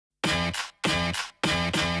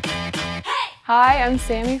Hi, I'm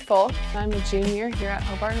Sammy Folk. I'm a junior here at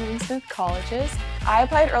Hobart and Smith Colleges. I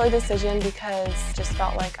applied early decision because I just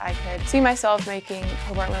felt like I could see myself making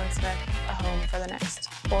Hobart and Smith a home for the next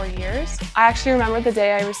 4 years. I actually remember the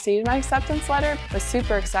day I received my acceptance letter. I was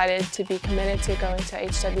super excited to be committed to going to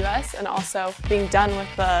HWS and also being done with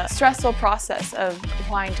the stressful process of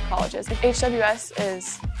applying to colleges. If HWS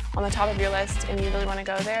is on the top of your list and you really want to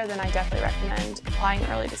go there, then I definitely recommend applying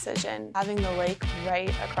early decision. Having the lake right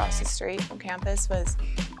across the street from campus was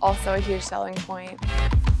also a huge selling point.